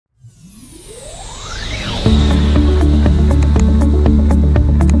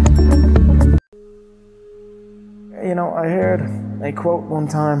a quote one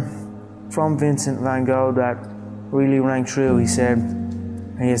time from Vincent van Gogh that really rang true. He said,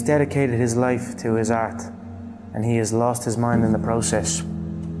 "He has dedicated his life to his art, and he has lost his mind in the process."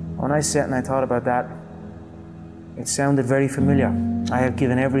 When I sat and I thought about that, it sounded very familiar. I have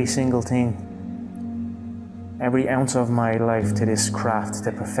given every single thing, every ounce of my life to this craft,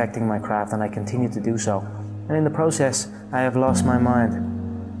 to perfecting my craft, and I continue to do so. And in the process, I have lost my mind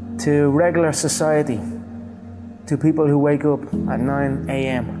to regular society, to people who wake up at 9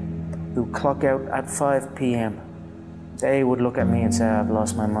 a.m., who clock out at 5 p.m. They would look at me and say, "I've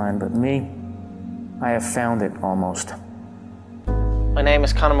lost my mind," but me, I have found it almost. My name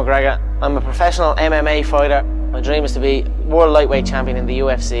is Conor McGregor. I'm a professional MMA fighter. My dream is to be world lightweight champion in the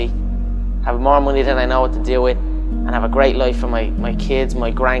UFC, have more money than I know what to do with, and have a great life for my kids,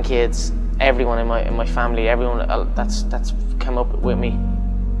 my grandkids, everyone in my family, everyone that's come up with me.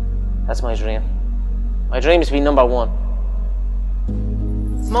 That's my dream. My dream is to be #1.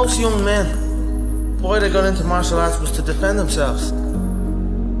 Most young men, why they got into martial arts was to defend themselves.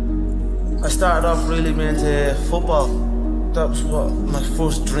 I started off really being into football. That was what my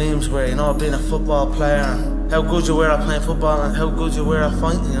first dreams were, you know, being a football player, and how good you were at playing football and how good you were at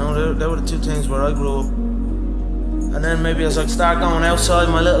fighting, you know, they were the two things where I grew up. And then maybe as I start going outside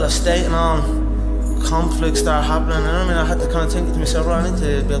my little estate and all, conflicts start happening, and I had to kind of think to myself, right, I need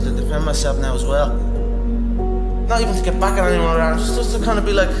to be able to defend myself now as well. Not even to get back at anyone around, just to kind of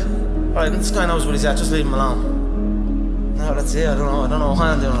be like, alright, this guy knows what he's at, just leave him alone. No, that's it, I don't know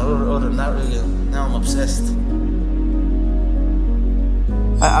why I'm doing it other than that really. Now I'm obsessed.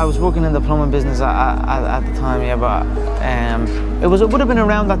 I was working in the plumbing business at the time, yeah, but it would have been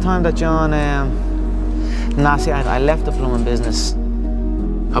around that time that John, I left the plumbing business.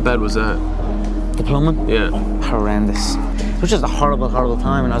 How bad was that? The plumbing? Yeah. Horrendous. It was just a horrible, horrible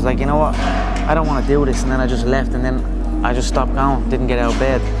time, and I was like, you know what, I don't want to do this, and then I just left, and then I just stopped going, didn't get out of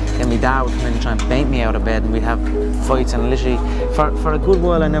bed. Then my dad would come in and try and bait me out of bed, and we'd have fights, and literally, for a good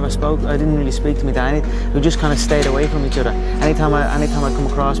while I never spoke. I didn't really speak to my dad. We just kind of stayed away from each other. Anytime I come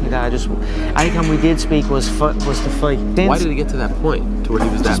across my dad, anytime we did speak was to fight. Why did it get to that point, to where he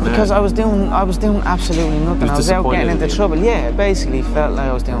was that mad? Because I was doing absolutely nothing. I was out getting into trouble. Yeah, it basically felt like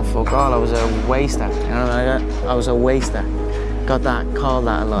I was doing fuck all. I was a waster. You know, I was a waster. Called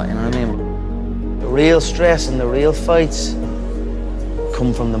that a lot. You know what I mean? The real stress and the real fights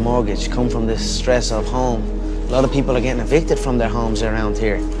come from the mortgage, come from this stress of home. A lot of people are getting evicted from their homes around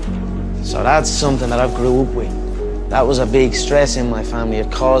here. So that's something that I grew up with. That was a big stress in my family.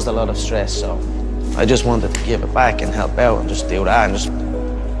 It caused a lot of stress, so I just wanted to give it back and help out and just do that.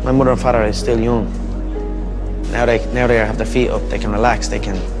 And my mother and father are still young. Now they have their feet up, they can relax,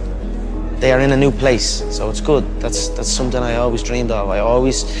 they are in a new place, so it's good. That's something I always dreamed of. I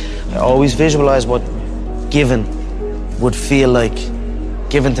always visualized what giving would feel like,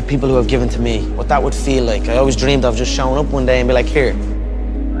 given to people who have given to me, what that would feel like. I always dreamed of just showing up one day and be like, here.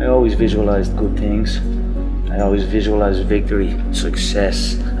 I always visualized good things. I always visualized victory,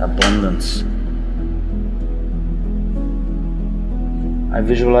 success, abundance. I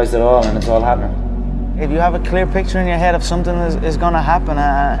visualized it all, and it's all happening. If you have a clear picture in your head of something is going to happen,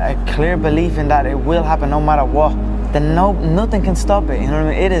 a clear belief in that it will happen no matter what, then nothing can stop it. You know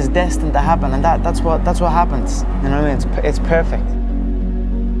what I mean? It is destined to happen, and that's what happens. You know what I mean? It's perfect.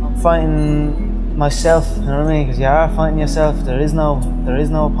 I'm fighting myself. You know what I mean? Because you are fighting yourself. There is no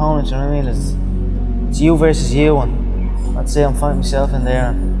opponent. You know what I mean? It's you versus you, and I'd say I'm fighting myself in there,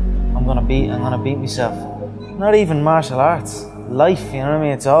 and I'm gonna beat myself. Not even martial arts. Life, you know what I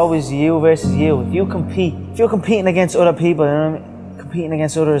mean? It's always you versus you. If you're competing against other people, you know what I mean? Competing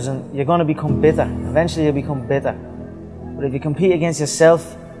against others, and you're going to become bitter. Eventually you'll become bitter. But if you compete against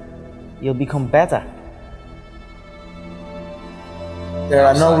yourself, you'll become better. There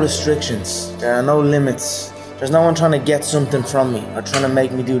are no restrictions. There are no limits. There's no one trying to get something from me, or trying to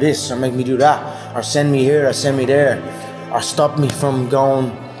make me do this, or make me do that, or send me here, or send me there, or stop me from going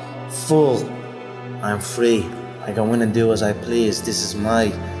full. I'm free. I go in and do as I please. This is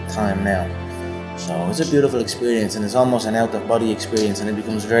my time now. So it's a beautiful experience, and it's almost an out-of-body experience, and it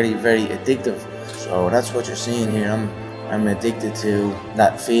becomes very, very addictive. So that's what you're seeing here. I'm addicted to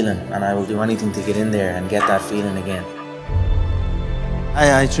that feeling, and I will do anything to get in there and get that feeling again.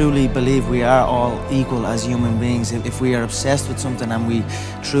 I truly believe we are all equal as human beings. If we are obsessed with something and we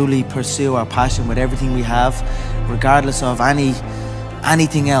truly pursue our passion with everything we have, regardless of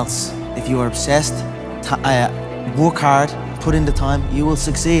anything else, if you are obsessed, work hard, put in the time, you will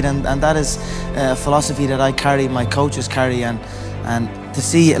succeed, and that is a philosophy that I carry, my coaches carry, and to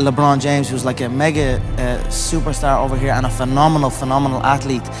see LeBron James, who's like a mega superstar over here and a phenomenal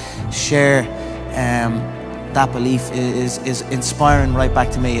athlete, share that belief is inspiring right back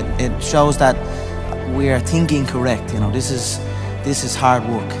to me. It shows that we are thinking correct. You know, this is hard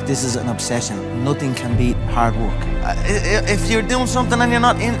work. This is an obsession. Nothing can beat hard work. If you're doing something and you're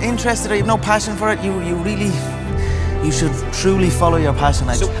not interested or you have no passion for it, you should truly follow your passion.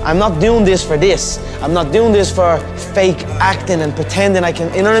 I'm not doing this for this. I'm not doing this for fake acting and pretending I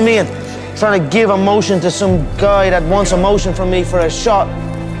can, you know what I mean? Trying to give emotion to some guy that wants emotion from me for a shot.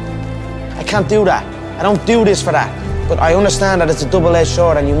 I can't do that. I don't do this for that. But I understand that it's a double-edged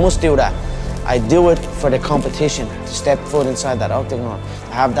sword and you must do that. I do it for the competition, to step foot inside that octagon,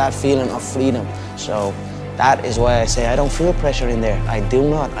 to have that feeling of freedom. So that is why I say I don't feel pressure in there. I do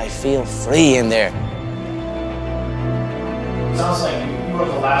not. I feel free in there. It sounds like you were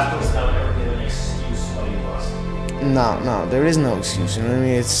the last person that would ever give an excuse why you lost. No, there is no excuse, you know what I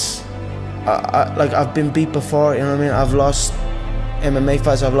mean? It's, like I've been beat before, you know what I mean? I've lost MMA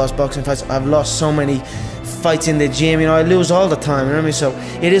fights, I've lost boxing fights, I've lost so many fights in the gym, you know, I lose all the time, you know what I mean? So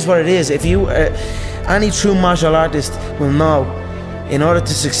it is what it is. If you, any true martial artist will know, in order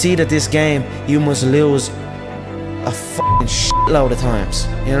to succeed at this game, you must lose a fucking shitload of times,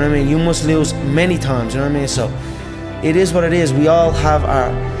 you know what I mean? You must lose many times, you know what I mean? So it is what it is. We all have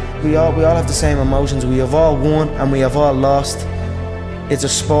we all have the same emotions. We have all won and we have all lost. It's a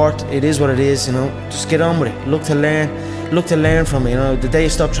sport. It is what it is, you know. Just get on with it. Look to learn from it, you know. The day you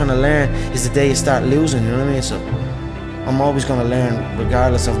stop trying to learn is the day you start losing, you know what I mean? So I'm always going to learn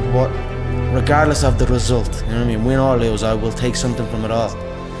regardless of the result, you know what I mean? Win or lose, I will take something from it all.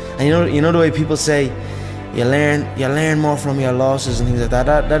 And you know the way people say you learn more from your losses and things like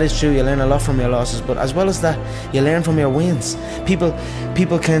that. That is true. You learn a lot from your losses, but as well as that, you learn from your wins.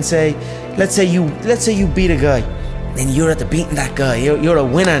 People can say, let's say you beat a guy, then you're at the beating that guy. You're a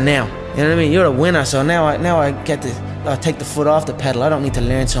winner now. You know what I mean? You're a winner. So now I get to take the foot off the pedal. I don't need to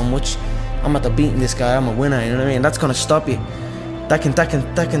learn so much. I'm at the beating this guy. I'm a winner. You know what I mean? That's gonna stop you. That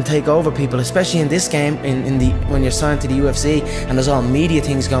can take over people, especially in this game. When you're signed to the UFC and there's all media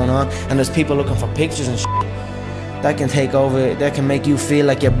things going on and there's people looking for pictures and shit. That can take over. That can make you feel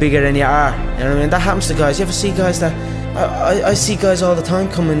like you're bigger than you are. You know what I mean? That happens to guys. You ever see guys that I see guys all the time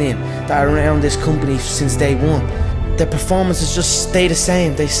coming in that are around this company since day one. Their performances just stay the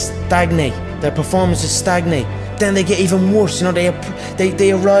same. They stagnate. Their performances stagnate. Then they get even worse. You know,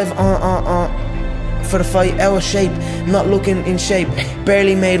 they arrive on for the fight out of shape, not looking in shape,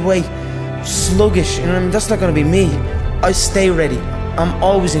 barely made weight, sluggish. You know what I mean? That's not gonna be me. I stay ready. I'm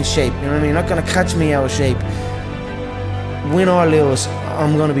always in shape. You know what I mean? You're not gonna catch me out of shape. Win or lose,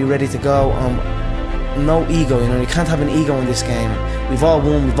 I'm gonna be ready to go. No ego. You know, you can't have an ego in this game. We've all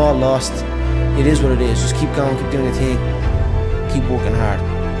won. We've all lost. It is what it is. Just keep going, keep doing your thing, keep working hard.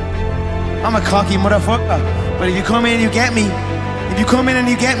 I'm a cocky motherfucker, but if you come in and you get me,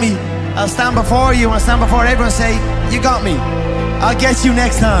 I'll stand before you and I'll stand before everyone and say, you got me. I'll get you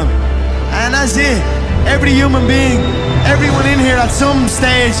next time. And that's it. Every human being, everyone in here at some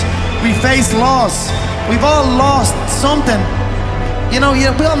stage, we face loss. We've all lost something. You know, we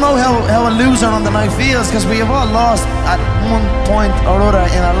all know how a loser on the night feels because we have all lost at one point or other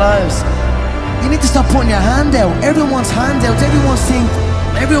in our lives. You need to stop putting your hand out. Everyone wants handouts. Everyone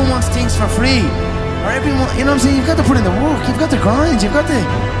wants things for free. Or everyone, you know what I'm saying? You've got to put in the work. You've got to grind. You've got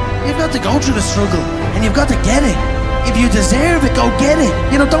to go through the struggle, and you've got to get it. If you deserve it, go get it.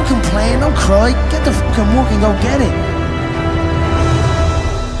 You know, don't complain, don't cry. Get the fucking work and go get it.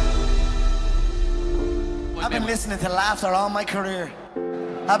 I've been listening to laughter all my career.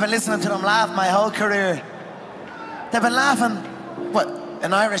 I've been listening to them laugh my whole career. They've been laughing. What?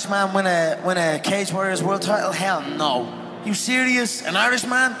 An Irishman win a Cage Warriors world title? Hell no. You serious? An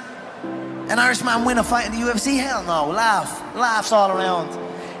Irishman? An Irishman win a fight in the UFC? Hell no. Laughs all around.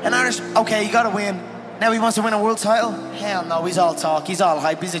 Okay, you gotta win. Now he wants to win a world title? Hell no, he's all talk, he's all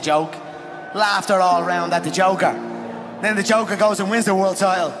hype, he's a joke. Laughter all around at the Joker. Then the Joker goes and wins the world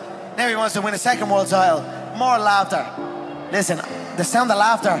title. Now he wants to win a second world title. More laughter. Listen, the sound of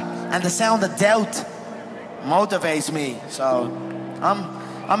laughter and the sound of doubt motivates me. So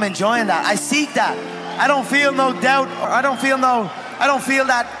I'm enjoying that. I seek that. I don't feel no doubt. I don't feel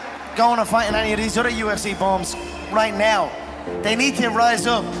that going and fighting any of these other UFC bums right now. They need to rise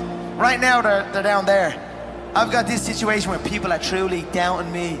up. Right now they're down there. I've got this situation where people are truly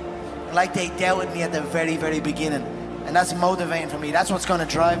doubting me, like they doubted me at the very, very beginning. And that's motivating for me. That's what's going to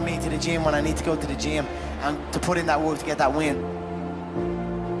drive me to the gym when I need to go to the gym and to put in that work to get that win.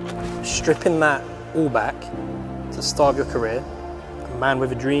 Stripping that all back to the start of your career, a man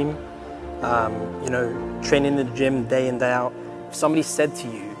with a dream, you know, training in the gym day in, day out. If somebody said to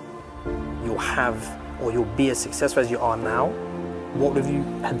you, you'll have or you'll be as successful as you are now, what would you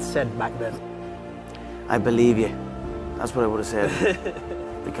had said back then? I believe you. That's what I would have said.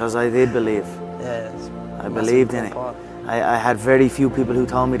 Because I did believe. Yeah, I believed in it. I had very few people who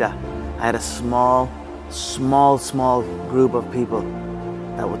told me that. I had a small group of people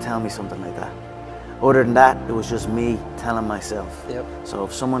that would tell me something like that. Other than that, it was just me telling myself. Yep. So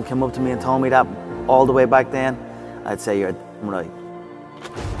if someone came up to me and told me that all the way back then, I'd say you're right.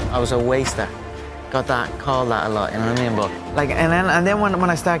 I was a waster. Got that, called that a lot, you know what I mean? But like, and then when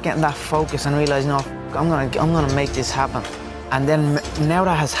I start getting that focus and realize, no, I'm gonna make this happen. And then now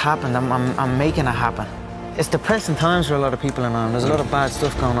that has happened, I'm making it happen. It's depressing times for a lot of people in Ireland. There's a lot of bad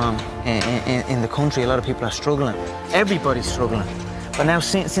stuff going on in the country. A lot of people are struggling. Everybody's struggling. But now,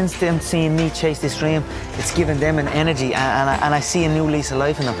 since them seeing me chase this dream, it's giving them an energy, and I see a new lease of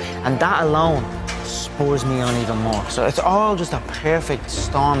life in them. And that alone spurs me on even more. So it's all just a perfect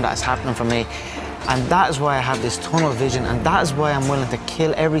storm that's happening for me. And that is why I have this tunnel vision, and that is why I'm willing to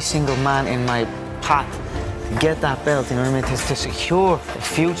kill every single man in my path to get that belt, you know what I mean? To secure the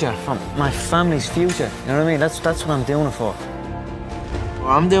future, from my family's future, you know what I mean? That's what I'm doing it for. Well,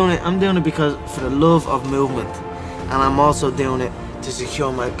 I'm doing it because for the love of movement, and I'm also doing it to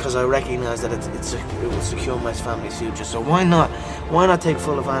secure because I recognise that it will secure my family's future. So why not take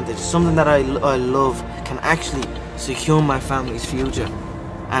full advantage? Something that I love can actually secure my family's future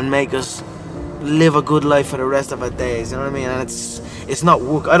and make us live a good life for the rest of our days, you know what I mean? And it's not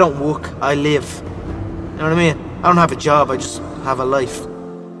work. I don't work, I live. You know what I mean? I don't have a job, I just have a life.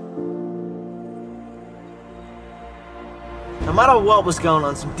 No matter what was going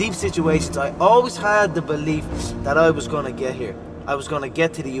on, some deep situations, I always had the belief that I was gonna get here. I was gonna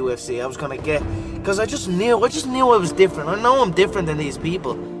get to the UFC. I was gonna get, because I just knew I was different. I know I'm different than these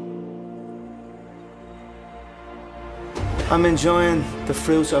people. I'm enjoying the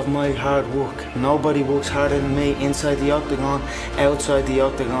fruits of my hard work. Nobody works harder than me inside the octagon, outside the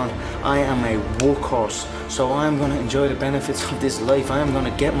octagon. I am a workhorse, so I'm going to enjoy the benefits of this life. I am going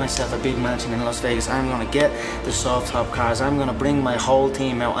to get myself a big mansion in Las Vegas. I'm going to get the soft top cars. I'm going to bring my whole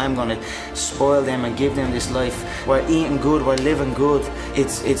team out. I'm going to spoil them and give them this life. We're eating good, we're living good.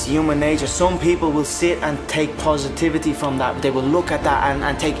 It's human nature. Some people will sit and take positivity from that. They will look at that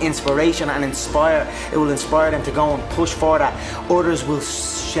and take inspiration and inspire. It will inspire them to go and push for that. Others will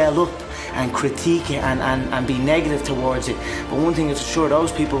shell up and critique it and be negative towards it. But one thing is for sure,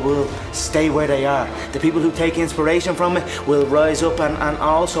 those people will stay where they are. The people who take inspiration from it will rise up and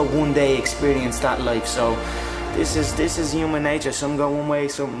also one day experience that life. So this is human nature. Some go one way,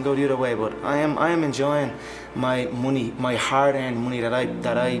 some go the other way. But I am enjoying my money, my hard-earned money that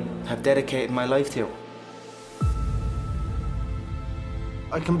I have dedicated my life to.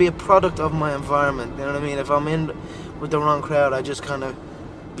 I can be a product of my environment, you know what I mean? If I'm in with the wrong crowd, I just kind of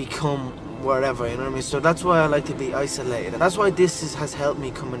become wherever, you know what I mean? So that's why I like to be isolated. And that's why this has helped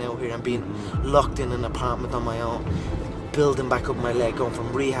me coming out here and being locked in an apartment on my own, building back up my leg, going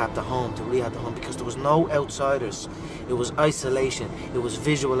from rehab to home, because there was no outsiders. It was isolation, it was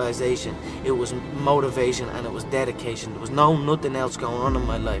visualization, it was motivation, and it was dedication. There was nothing else going on in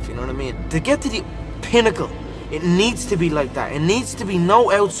my life, you know what I mean? To get to the pinnacle, it needs to be like that. It needs to be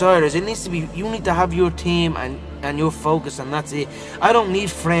no outsiders. It needs to be, you need to have your team and your focus, and that's it. I don't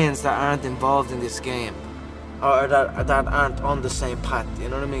need friends that aren't involved in this game, or that aren't on the same path, you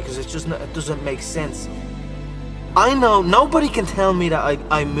know what I mean? Because it's just it doesn't make sense. I know nobody can tell me that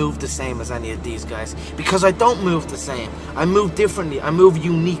I move the same as any of these guys, because I don't move the same. I move differently, I move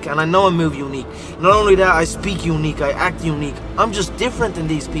unique, and I know I move unique. Not only that, I speak unique, I act unique. I'm just different than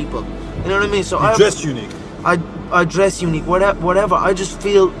these people, you know what I mean? So I dress unique. I dress unique, whatever. I just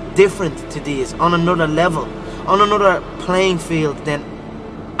feel different to these, on another level, on another playing field than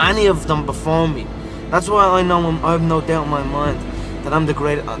any of them before me. That's why I know I have no doubt in my mind that I'm the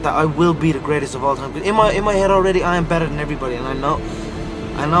greatest, that I will be the greatest of all time. In my head already, I am better than everybody, and I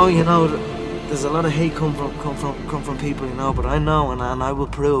know, you know, there's a lot of hate come from people, you know, but I know, and I will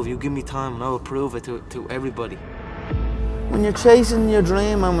prove. You give me time, and I will prove it to everybody. When you're chasing your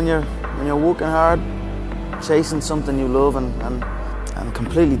dream, and when you're working hard, chasing something you love and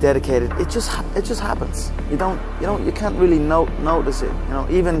completely dedicated, it just happens. You can't really notice it, you know,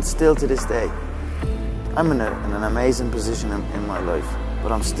 even still to this day. I'm in an amazing position in my life,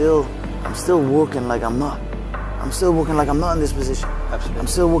 but I'm still working like I'm not. I'm still working like I'm not in this position. Absolutely. I'm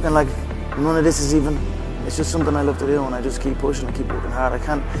still working like none of this is even, it's just something I love to do, and I just keep pushing and keep working hard. I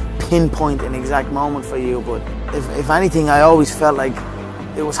can't pinpoint an exact moment for you, but if anything, I always felt like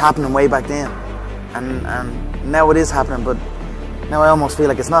it was happening way back then. And now it is happening, but now I almost feel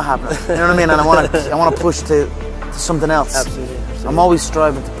like it's not happening. You know what I mean? And I want to push to something else. Absolutely. I'm always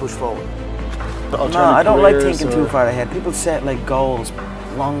striving to push forward. No, I don't like thinking too far ahead. People set like goals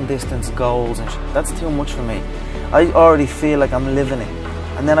long distance goals and that's too much for me. I already feel like I'm living it.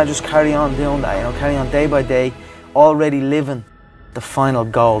 And then I just carry on doing that, you know, carry on day by day, already living the final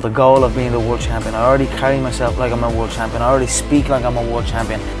goal, the goal of being the world champion. I already carry myself like I'm a world champion. I already speak like I'm a world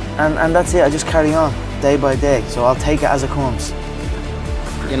champion. And that's it, I just carry on day by day. So I'll take it as it comes.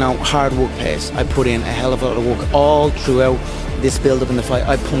 You know, hard work pays. I put in a hell of a lot of work all throughout this build-up in the fight.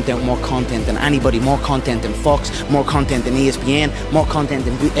 I pumped out more content than anybody, more content than Fox, more content than ESPN, more content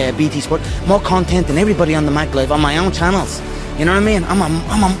than BT Sport, more content than everybody on the Mac Live on my own channels. You know what I mean? I'm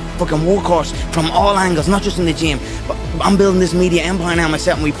a fucking workhorse from all angles, not just in the gym. But I'm building this media empire now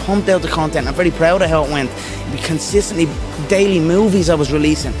myself, and we pumped out the content. I'm very proud of how it went. We consistently, daily movies I was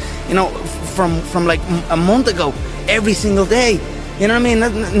releasing, you know, from like a month ago, every single day. You know what I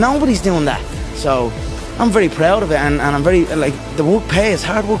mean? Nobody's doing that. So I'm very proud of it, and I'm very, like, the work pays,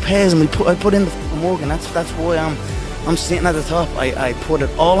 hard work pays, and I put in the fucking work, and that's why I'm sitting at the top. I put it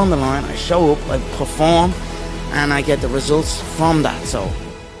all on the line. I show up, I perform, and I get the results from that. So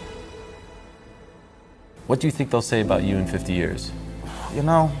what do you think they'll say about you in 50 years? You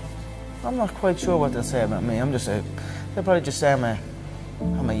know, I'm not quite sure what they'll say about me. They'll probably just say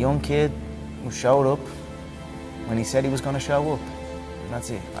I'm a young kid who showed up when he said he was going to show up. And that's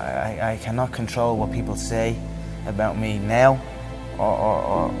it. I cannot control what people say about me now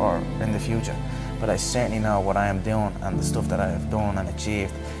or in the future. But I certainly know what I am doing, and the stuff that I have done and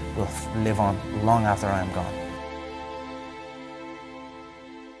achieved will live on long after I am gone.